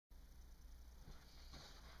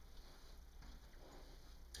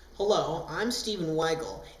Hello, I'm Stephen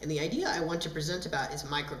Weigel, and the idea I want to present about is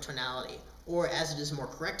microtonality, or as it is more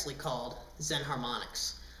correctly called,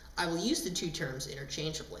 Xenharmonics. I will use the two terms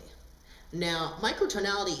interchangeably. Now,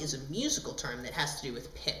 microtonality is a musical term that has to do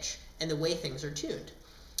with pitch and the way things are tuned.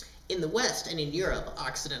 In the West and in Europe,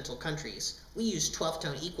 Occidental countries, we use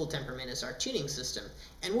 12-tone equal temperament as our tuning system,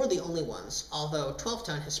 and we're the only ones, although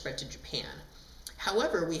 12-tone has spread to Japan.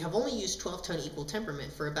 However, we have only used 12-tone equal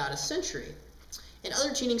temperament for about a century, and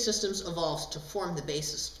other tuning systems evolved to form the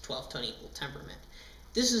basis of 12-tone equal temperament.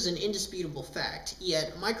 This is an indisputable fact,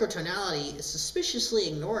 yet microtonality is suspiciously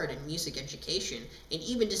ignored in music education and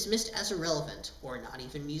even dismissed as irrelevant, or not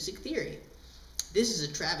even music theory. This is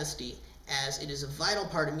a travesty, as it is a vital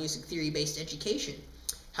part of music theory-based education.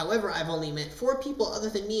 However, I've only met 4 people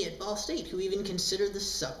other than me at Ball State who even consider the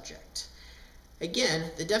subject. Again,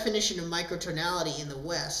 the definition of microtonality in the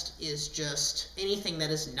West is just anything that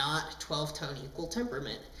is not 12-tone equal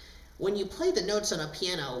temperament. When you play the notes on a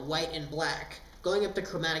piano, white and black, going up the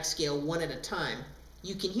chromatic scale one at a time,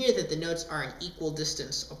 you can hear that the notes are an equal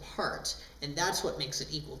distance apart, and that's what makes it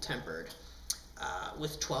equal tempered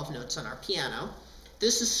with 12 notes on our piano.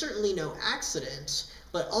 This is certainly no accident,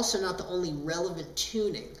 but also not the only relevant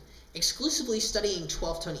tuning. Exclusively studying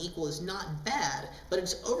 12-tone equal is not bad, but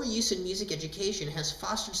its overuse in music education has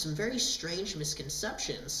fostered some very strange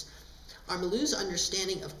misconceptions. Our Maloo's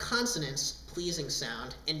understanding of consonance, pleasing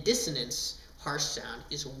sound, and dissonance, harsh sound,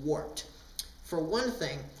 is warped. For one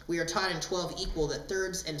thing, we are taught in 12 equal that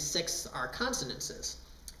thirds and sixths are consonances.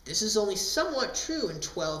 This is only somewhat true in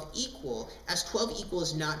 12 equal, as 12 equal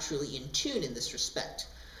is not truly in tune in this respect.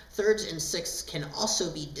 Thirds and sixths can also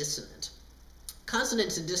be dissonant.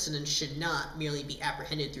 Consonance and dissonance should not merely be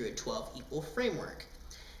apprehended through a 12 equal framework.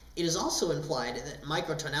 It is also implied that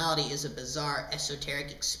microtonality is a bizarre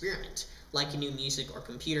esoteric experiment, like new music or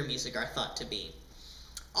computer music are thought to be.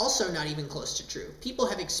 Also not even close to true. People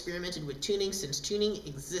have experimented with tuning since tuning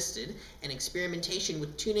existed, and experimentation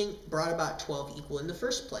with tuning brought about 12 equal in the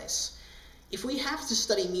first place. If we have to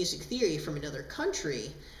study music theory from another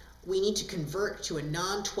country, we need to convert to a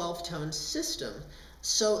non-12 tone system.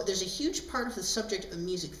 So there's a huge part of the subject of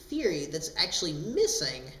music theory that's actually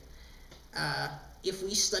missing if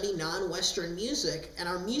we study non-Western music, and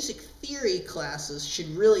our music theory classes should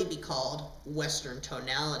really be called Western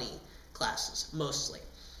tonality classes, mostly.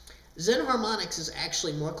 Xenharmonics is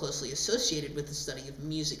actually more closely associated with the study of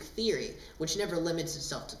music theory, which never limits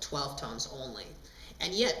itself to 12 tones only.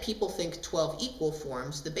 And yet people think 12 equal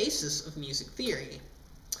forms the basis of music theory.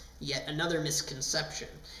 Yet another misconception.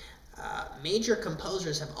 Major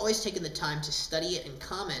composers have always taken the time to study it and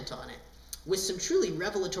comment on it, with some truly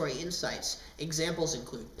revelatory insights. Examples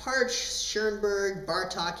include Parch, Schoenberg,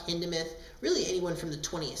 Bartók, Hindemith, really anyone from the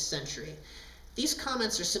 20th century. These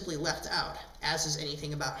comments are simply left out, as is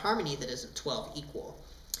anything about harmony that isn't 12 equal.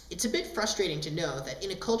 It's a bit frustrating to know that in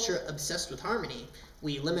a culture obsessed with harmony,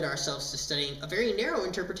 we limit ourselves to studying a very narrow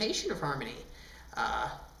interpretation of harmony.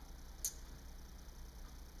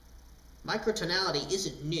 Microtonality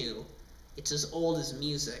isn't new, it's as old as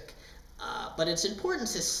music, but its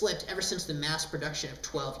importance has slipped ever since the mass production of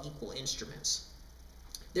 12 equal instruments.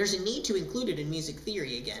 There's a need to include it in music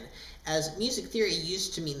theory again, as music theory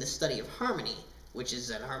used to mean the study of harmony, which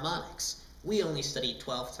is Xenharmonics. We only study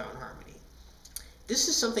 12-tone harmony. This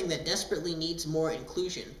is something that desperately needs more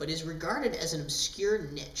inclusion, but is regarded as an obscure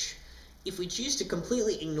niche. If we choose to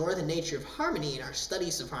completely ignore the nature of harmony in our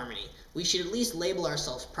studies of harmony, we should at least label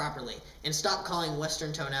ourselves properly and stop calling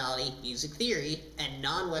Western tonality music theory and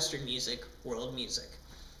non-Western music world music.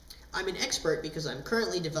 I'm an expert because I'm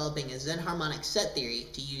currently developing a Xenharmonic set theory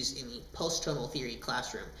to use in the post-tonal theory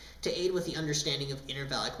classroom to aid with the understanding of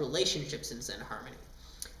intervallic relationships in Xenharmony.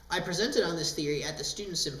 I presented on this theory at the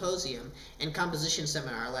Student Symposium and Composition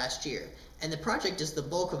Seminar last year, and the project is the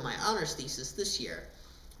bulk of my honors thesis this year.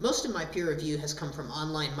 Most of my peer review has come from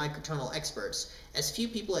online microtonal experts, as few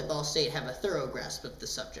people at Ball State have a thorough grasp of the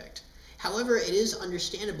subject. However, it is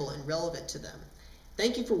understandable and relevant to them.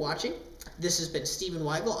 Thank you for watching. This has been Stephen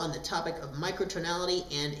Weigel on the topic of microtonality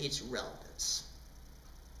and its relevance.